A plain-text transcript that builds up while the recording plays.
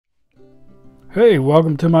Hey,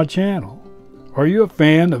 welcome to my channel. Are you a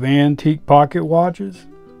fan of antique pocket watches?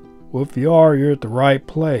 Well, if you are, you're at the right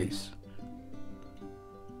place.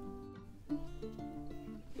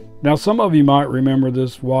 Now, some of you might remember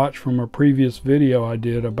this watch from a previous video I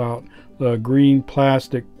did about the green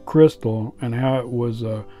plastic crystal and how it was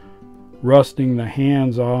rusting the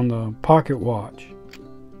hands on the pocket watch.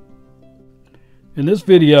 In this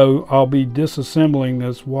video, I'll be disassembling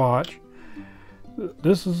this watch.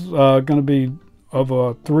 This is going to be of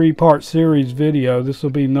a three-part series video. This will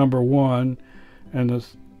be number 1, and the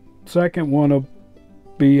second one will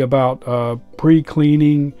be about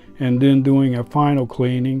pre-cleaning and then doing a final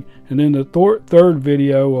cleaning, and then the third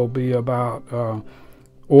video will be about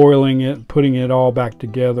oiling it, putting it all back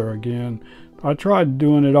together again. I tried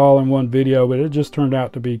doing it all in one video, but it just turned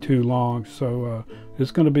out to be too long, so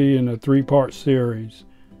it's going to be in a three-part series.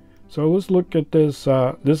 So let's look at this.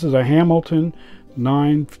 This is a Hamilton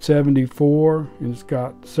 974, and it's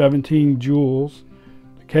got 17 jewels.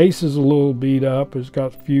 The case is a little beat up. It's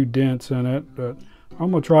got a few dents in it, but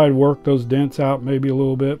I'm going to try to work those dents out maybe a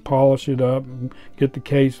little bit, polish it up, and get the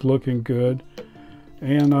case looking good.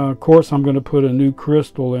 And of course I'm going to put a new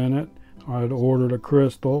crystal in it. I'd ordered a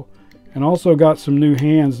crystal, and also got some new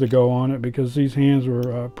hands to go on it because these hands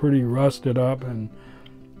were pretty rusted up and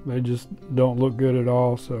they just don't look good at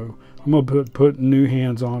all. So I'm going to put new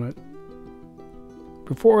hands on it.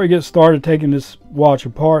 Before we get started taking this watch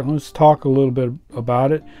apart, let's talk a little bit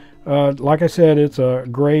about it. Like I said, it's a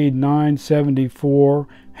grade 974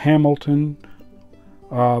 Hamilton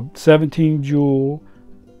 17 jewel,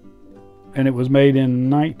 and it was made in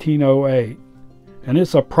 1908. And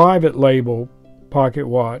it's a private label pocket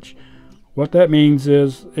watch. What that means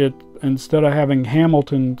is it, instead of having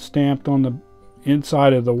Hamilton stamped on the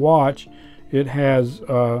inside of the watch, it has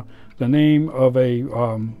the name of a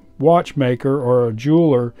watchmaker or a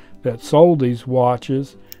jeweler that sold these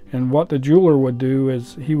watches. And what the jeweler would do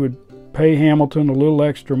is he would pay Hamilton a little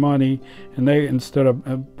extra money, and they, instead of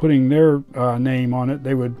putting their name on it,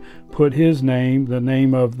 they would put his name, the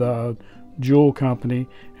name of the jewel company.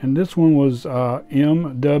 And this one was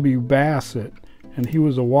M.W. Bassett, and he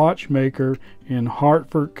was a watchmaker in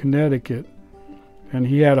Hartford, Connecticut, and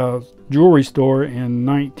he had a jewelry store in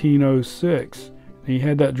 1906. He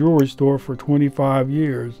had that jewelry store for 25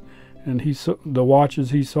 years, and the watches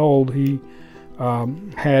he sold, he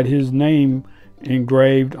had his name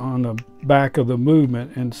engraved on the back of the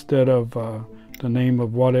movement instead of the name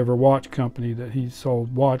of whatever watch company that he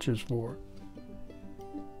sold watches for.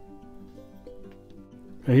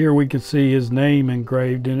 Here we can see his name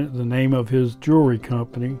engraved in it, the name of his jewelry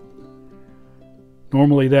company.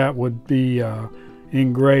 Normally that would be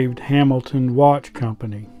engraved Hamilton Watch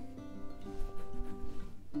Company.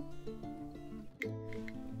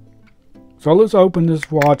 So let's open this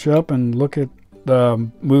watch up and look at the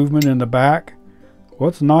movement in the back. Well,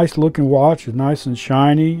 it's a nice looking watch. It's nice and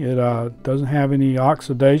shiny. It doesn't have any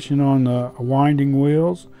oxidation on the winding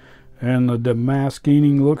wheels, and the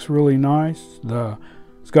damascening looks really nice.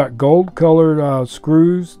 It's got gold colored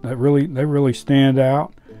screws that really stand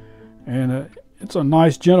out, and it's a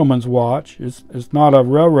nice gentleman's watch. It's not a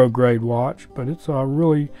railroad grade watch, but it's a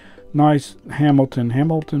really nice Hamilton.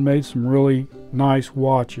 Hamilton made some really nice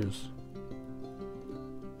watches.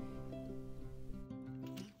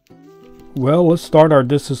 Well, let's start our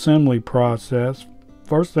disassembly process.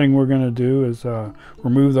 First thing we're going to do is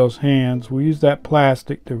remove those hands. We use that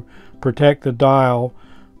plastic to protect the dial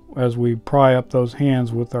as we pry up those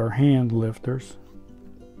hands with our hand lifters.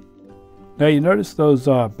 Now you notice those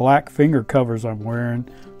black finger covers I'm wearing.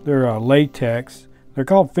 They're latex. They're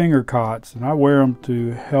called finger cots, and I wear them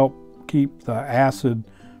to help keep the acid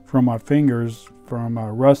from my fingers from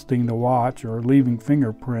rusting the watch or leaving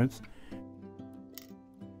fingerprints.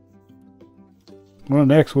 Well,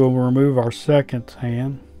 next we'll remove our second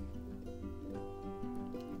hand.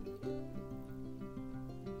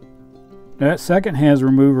 Now, that second hand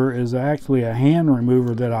remover is actually a hand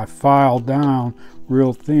remover that I filed down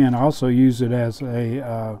real thin. I also use it as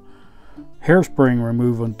a hairspring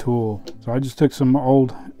removing tool. So I just took some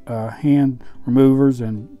old hand removers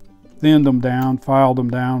and thinned them down, filed them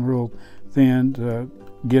down real thin to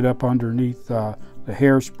get up underneath the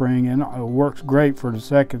hairspring, and it works great for the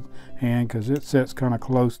second hand because it sits kind of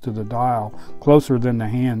close to the dial, closer than the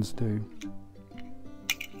hands do.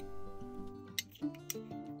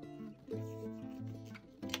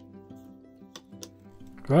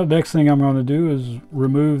 Well, the next thing I'm going to do is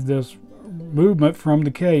remove this movement from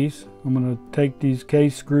the case. I'm going to take these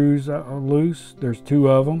case screws loose. There's 2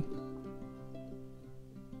 of them.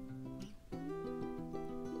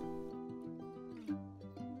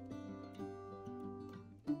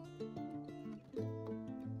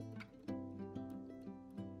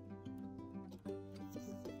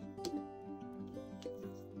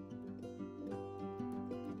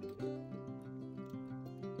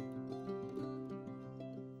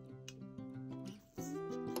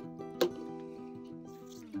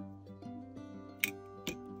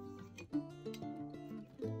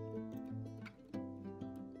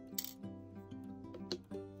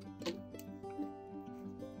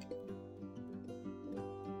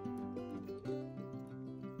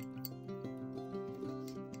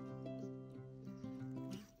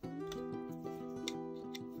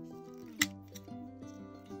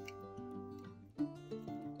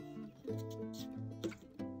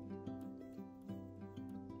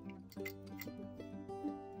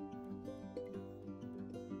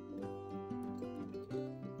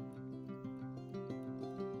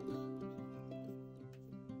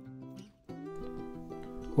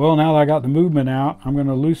 Well, now that I got the movement out, I'm going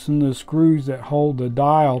to loosen the screws that hold the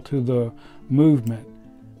dial to the movement.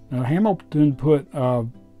 Now Hamilton put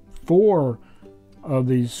 4 of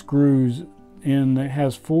these screws in. It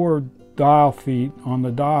has 4 dial feet on the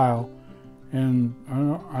dial, and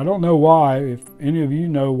I don't know why. If any of you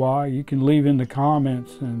know why, you can leave in the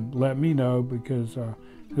comments and let me know, because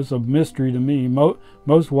it's a mystery to me.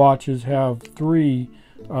 Most watches have 3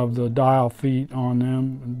 of the dial feet on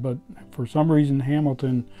them, but for some reason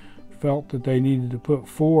Hamilton felt that they needed to put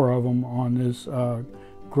 4 of them on this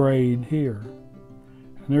grade here.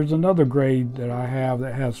 And there's another grade that I have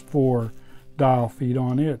that has 4 dial feet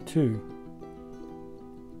on it too.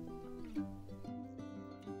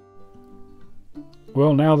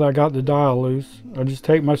 Well, now that I got the dial loose, I just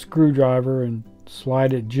take my screwdriver and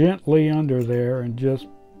slide it gently under there and just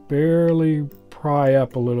barely pry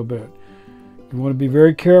up a little bit. You want to be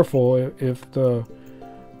very careful. If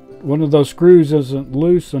one of those screws isn't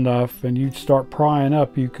loose enough and you start prying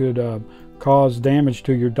up, you could cause damage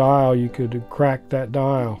to your dial. You could crack that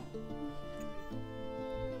dial.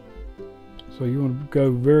 So you want to go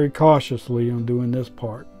very cautiously on doing this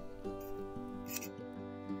part.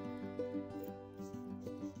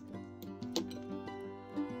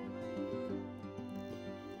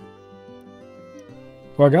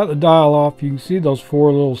 Well, I got the dial off. You can see those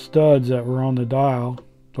 4 little studs that were on the dial.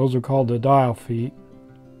 Those are called the dial feet.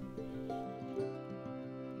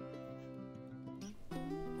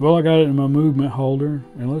 Well, I got it in my movement holder,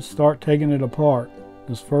 and let's start taking it apart.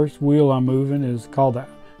 This first wheel I'm moving is called the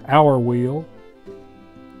hour wheel.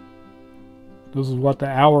 This is what the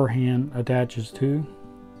hour hand attaches to.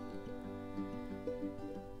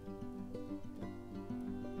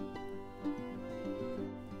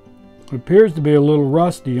 It appears to be a little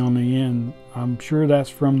rusty on the end. I'm sure that's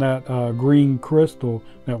from that green crystal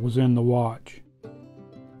that was in the watch.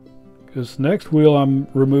 This next wheel I'm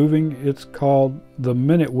removing, it's called the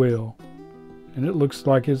minute wheel, and it looks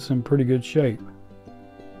like it's in pretty good shape.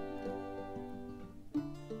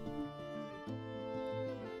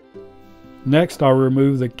 Next, I'll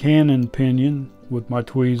remove the cannon pinion with my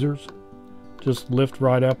tweezers. Just lift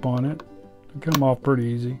right up on it. It'll come off pretty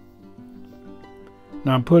easy.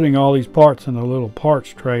 Now I'm putting all these parts in a little parts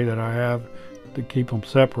tray that I have to keep them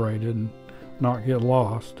separated and not get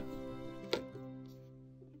lost.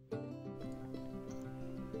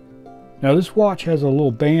 Now this watch has a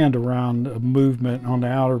little band around the movement on the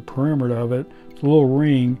outer perimeter of it. It's a little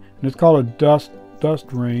ring, and it's called a dust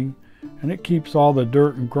ring, and it keeps all the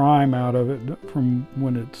dirt and grime out of it from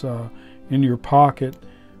when it's in your pocket.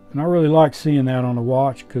 And I really like seeing that on a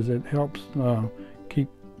watch because it helps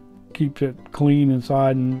keeps it clean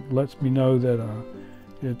inside and lets me know that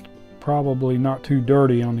it's probably not too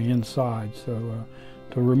dirty on the inside. So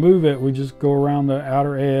to remove it, we just go around the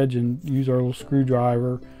outer edge and use our little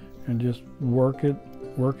screwdriver and just work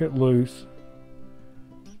it loose,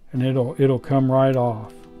 and it'll come right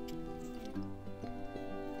off.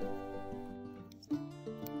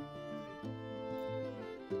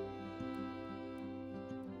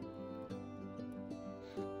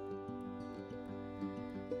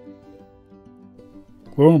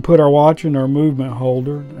 We're going to put our watch in our movement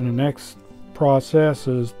holder, and the next process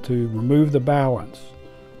is to remove the balance.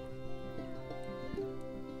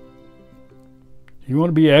 You want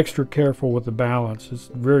to be extra careful with the balance. It's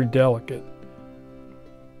very delicate.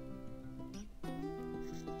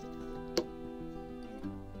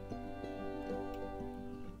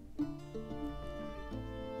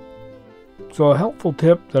 So a helpful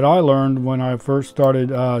tip that I learned when I first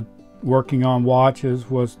started working on watches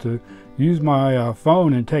was to use my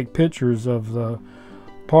phone and take pictures of the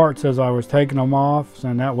parts as I was taking them off,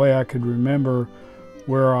 and that way I could remember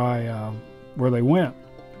where they went,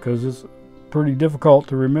 because it's pretty difficult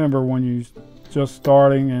to remember when you're just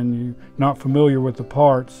starting and you're not familiar with the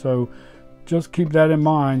parts. So just keep that in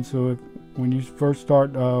mind. So when you first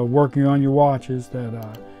start working on your watches,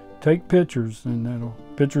 that take pictures, and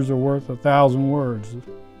pictures are worth 1,000 words.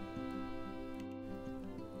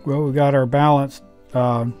 Well, we got our balance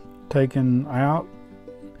taken out.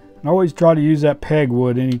 I always try to use that peg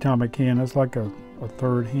wood anytime I can. That's like a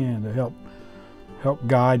third hand to help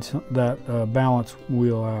guide that balance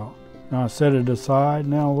wheel out. Now I set it aside.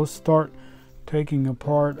 Now let's start taking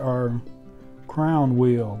apart our crown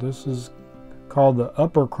wheel. This is called the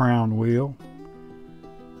upper crown wheel,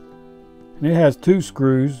 and it has 2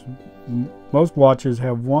 screws. Most watches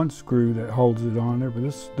have 1 screw that holds it on there, but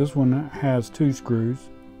this one has 2 screws.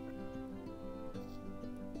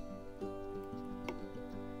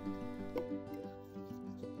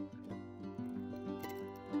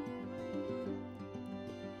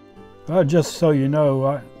 Just so you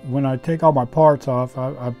know, when I take all my parts off,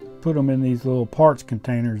 I put them in these little parts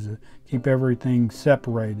containers to keep everything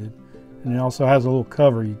separated. And it also has a little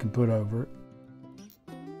cover you can put over it.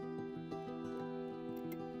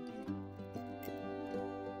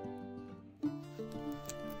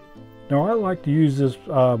 Now I like to use this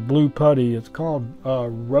blue putty. It's called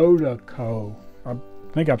Rodaco. I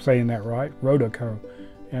think I'm saying that right, Rodaco.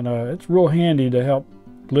 And it's real handy to help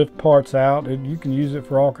lift parts out. You can use it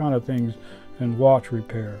for all kind of things in watch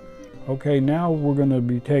repair. Okay, now we're going to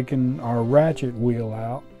be taking our ratchet wheel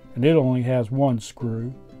out, and it only has one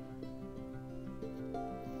screw.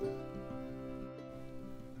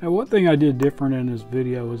 Now, one thing I did different in this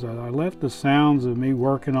video is I left the sounds of me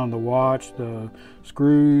working on the watch, the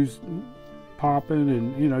screws popping,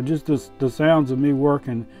 and you know, just the sounds of me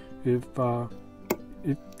working. If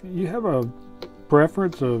you have a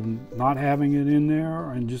preference of not having it in there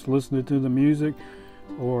and just listening to the music,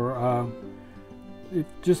 or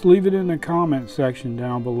just leave it in the comment section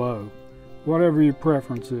down below. Whatever your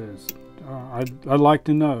preference is, I'd like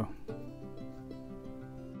to know.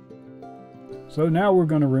 So now we're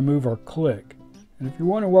going to remove our click. And if you're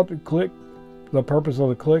wondering what the purpose of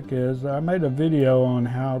the click is, I made a video on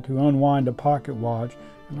how to unwind a pocket watch,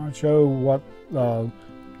 and I'll show what the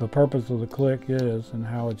purpose of the click is and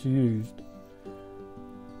how it's used.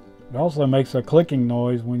 It also makes a clicking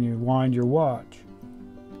noise when you wind your watch.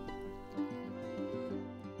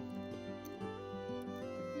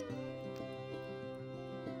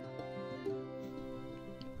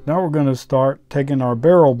 Now we're going to start taking our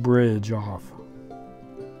barrel bridge off.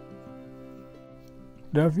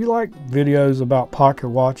 Now if you like videos about pocket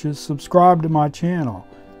watches, subscribe to my channel,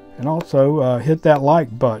 and also hit that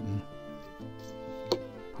like button.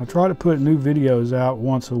 I try to put new videos out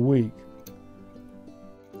once a week.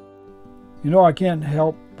 You know, I can't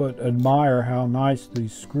help but admire how nice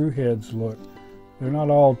these screw heads look. They're not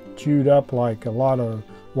all chewed up like a lot of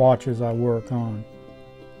watches I work on.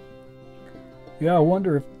 Yeah, I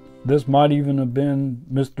wonder if this might even have been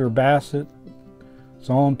Mr. Bassett's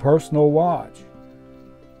own personal watch.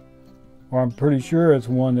 Or I'm pretty sure it's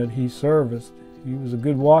one that he serviced. He was a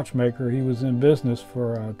good watchmaker. He was in business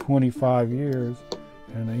for 25 years,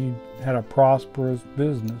 and he had a prosperous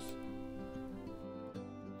business.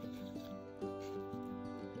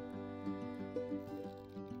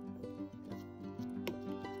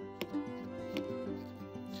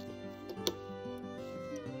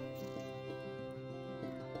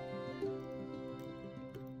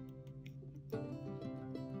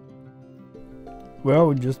 Well,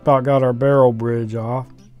 we just about got our barrel bridge off.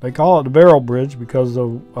 They call it the barrel bridge because the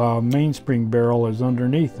mainspring barrel is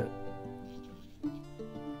underneath it.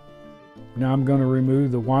 Now I'm going to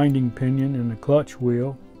remove the winding pinion and the clutch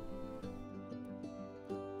wheel.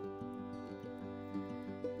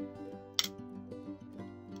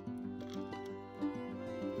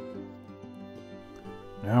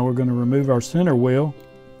 Now we're going to remove our center wheel.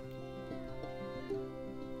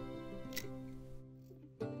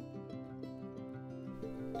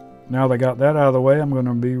 Now that I got that out of the way, I'm going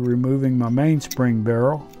to be removing my mainspring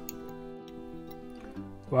barrel.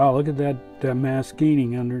 Wow, look at that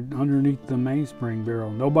masking underneath the mainspring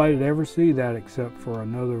barrel. Nobody'd ever see that except for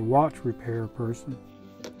another watch repair person.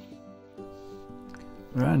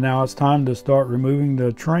 Right, now it's time to start removing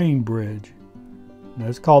the train bridge. Now,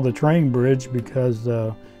 it's called the train bridge because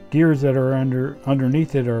the gears that are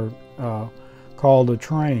underneath it are called a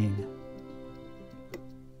train.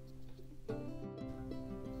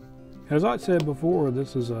 As I said before,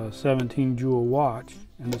 this is a 17 jewel watch,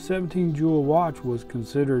 and the 17 jewel watch was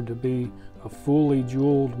considered to be a fully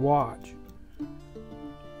jeweled watch.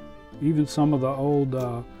 Even some of the old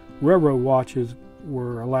railroad watches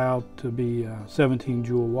were allowed to be 17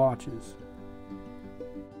 jewel watches.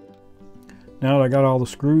 Now that I got all the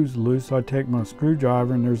screws loose, I take my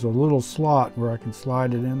screwdriver, and there's a little slot where I can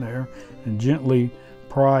slide it in there and gently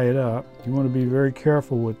pry it up. You want to be very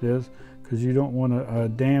careful with this, because you don't want to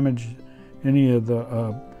damage any of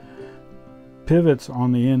the pivots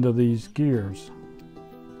on the end of these gears.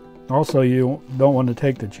 Also, you don't want to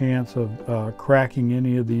take the chance of cracking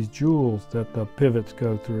any of these jewels that the pivots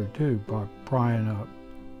go through too by prying up.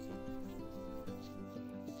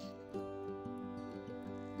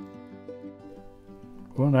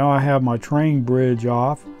 Well, now I have my train bridge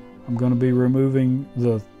off. I'm going to be removing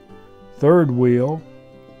the third wheel.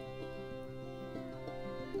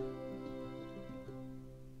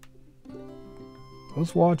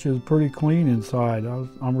 This watch is pretty clean inside.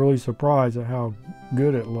 I'm really surprised at how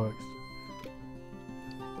good it looks.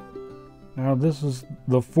 Now this is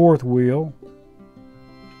the fourth wheel.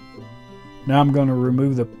 Now I'm going to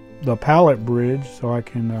remove the pallet bridge so I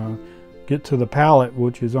can get to the pallet,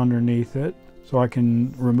 which is underneath it, so I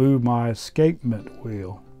can remove my escapement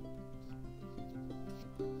wheel.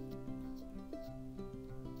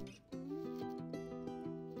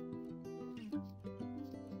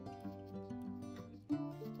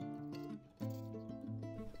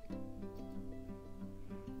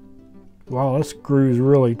 Wow, this screw is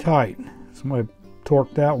really tight. Somebody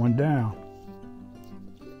torqued that one down.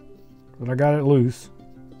 But I got it loose.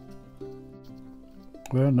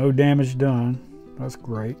 Well, no damage done. That's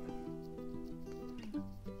great.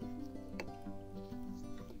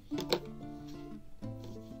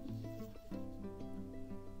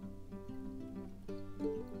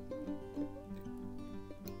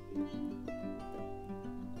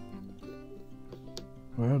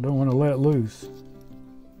 Well, don't want to let loose.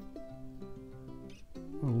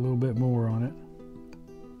 A little bit more on it.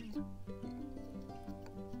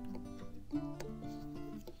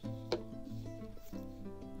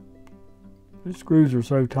 These screws are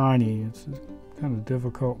so tiny, it's kind of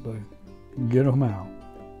difficult to get them out.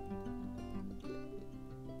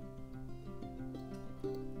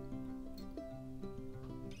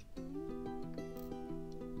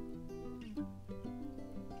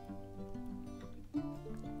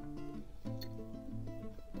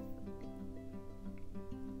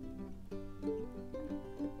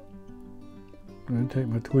 I'm going to take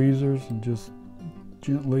my tweezers and just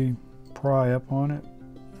gently pry up on it,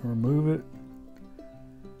 remove it.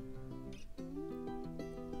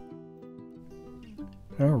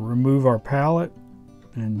 Now remove our pallet,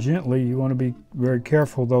 and gently, you want to be very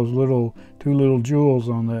careful those two little jewels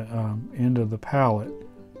on the end of the pallet,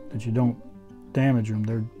 that you don't damage them.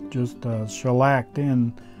 They're just shellacked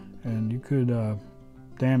in, and you could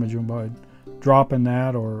damage them by dropping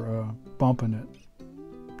that or bumping it.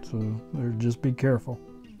 So just be careful.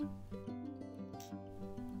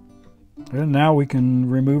 And now we can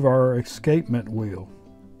remove our escapement wheel.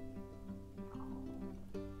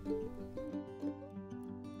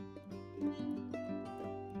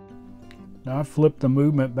 Now I flipped the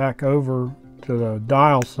movement back over to the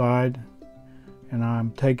dial side, and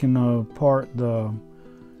I'm taking apart the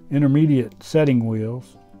intermediate setting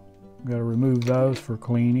wheels. Got to remove those for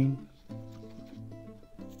cleaning.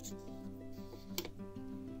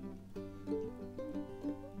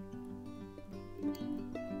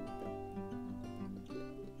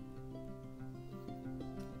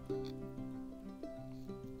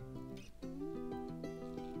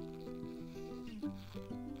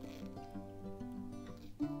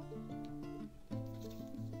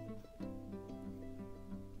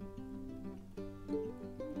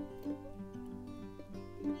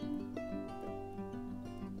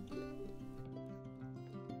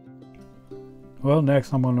 Well,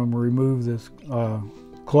 next I'm going to remove this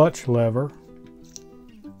clutch lever.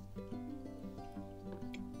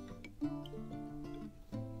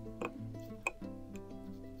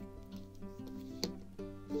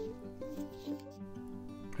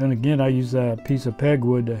 And again, I use a piece of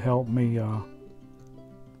pegwood to help me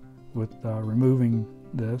with removing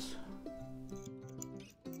this.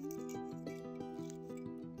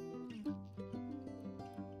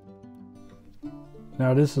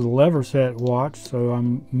 Now this is a lever set watch, so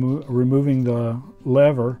I'm removing the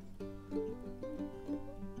lever.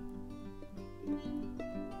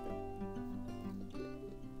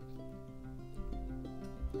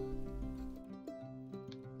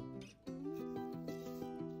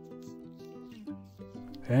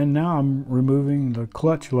 And now I'm removing the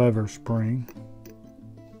clutch lever spring.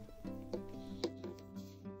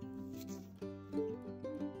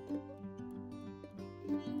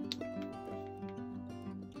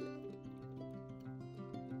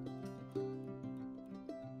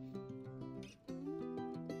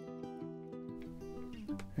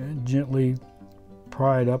 And gently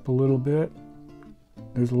pry it up a little bit.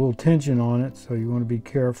 There's a little tension on it, so you want to be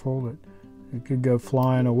careful that it could go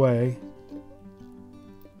flying away.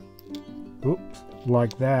 Oops,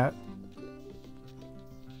 like that.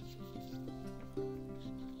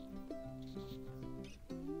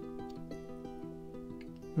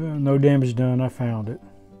 Well, no damage done, I found it.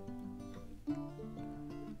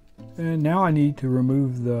 And now I need to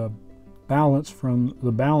remove the balance from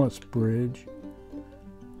the balance bridge.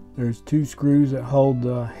 There's two screws that hold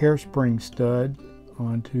the hairspring stud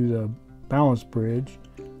onto the balance bridge.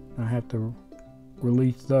 I have to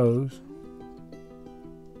release those.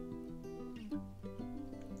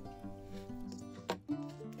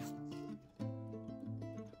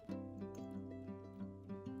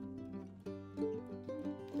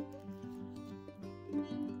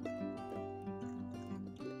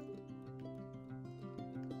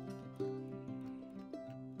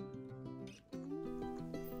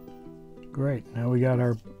 Great, now we got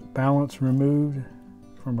our balance removed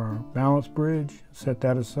from our balance bridge. Set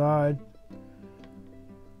that aside.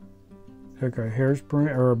 Take our hairspring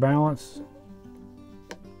or our balance,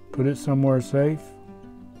 put it somewhere safe.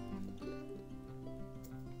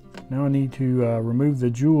 Now I need to remove the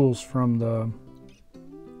jewels from the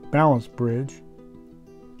balance bridge.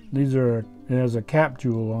 It has a cap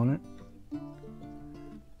jewel on it.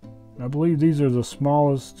 I believe these are the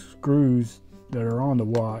smallest screws that are on the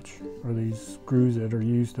watch, or these screws that are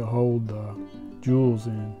used to hold the jewels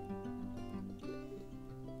in.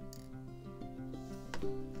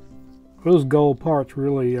 Those gold parts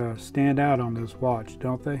really stand out on this watch,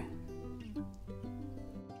 don't they?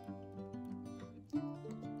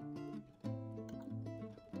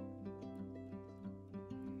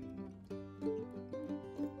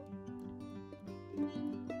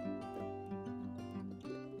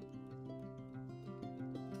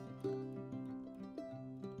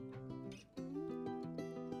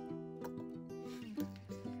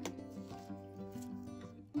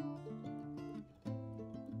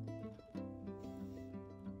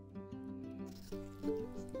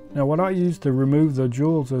 Now what I use to remove the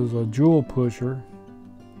jewels is a jewel pusher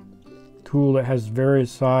tool that has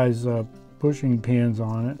various size pushing pins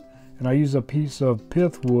on it, and I use a piece of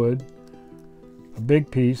pith wood, a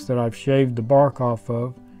big piece that I've shaved the bark off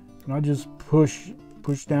of, and I just push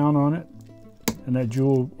down on it and that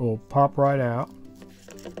jewel will pop right out.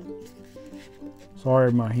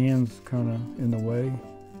 Sorry, my hand's kind of in the way,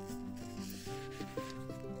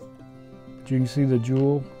 but you can see the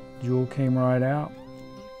jewel came right out.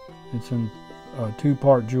 It's in a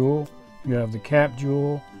two-part jewel. You have the cap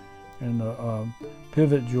jewel and the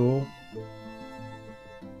pivot jewel.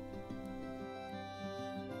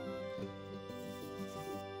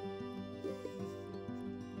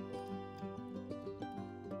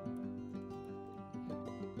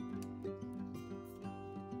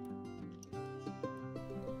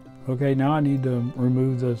 Okay, now I need to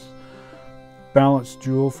remove this balance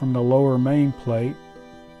jewel from the lower main plate.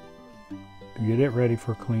 Get it ready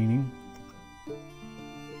for cleaning.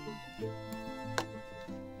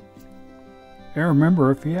 And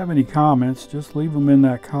remember, if you have any comments, just leave them in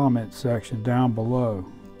that comment section down below.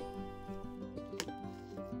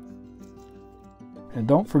 And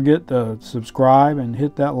don't forget to subscribe and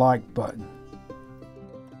hit that like button.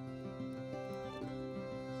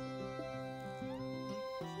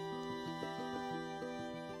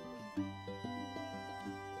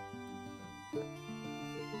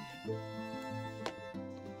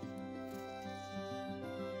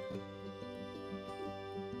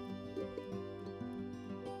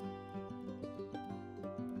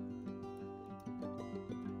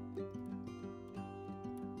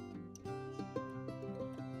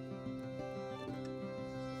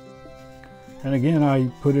 And again, I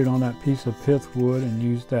put it on that piece of pith wood and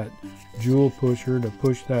used that jewel pusher to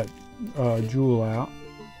push that jewel out.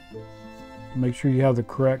 Make sure you have the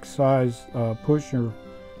correct size pusher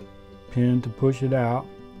pin to push it out.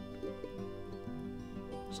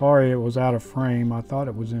 Sorry it was out of frame. I thought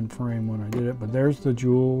it was in frame when I did it, but there's the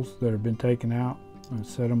jewels that have been taken out. I'm going to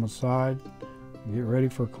set them aside, get ready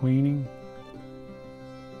for cleaning.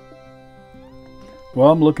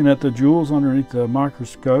 Well, I'm looking at the jewels underneath the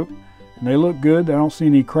microscope. And they look good. I don't see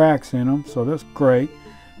any cracks in them, so that's great.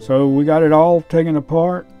 So we got it all taken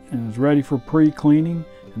apart and it's ready for pre-cleaning,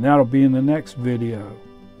 and that'll be in the next video.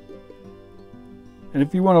 And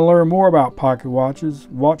if you want to learn more about pocket watches,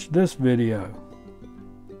 watch this video.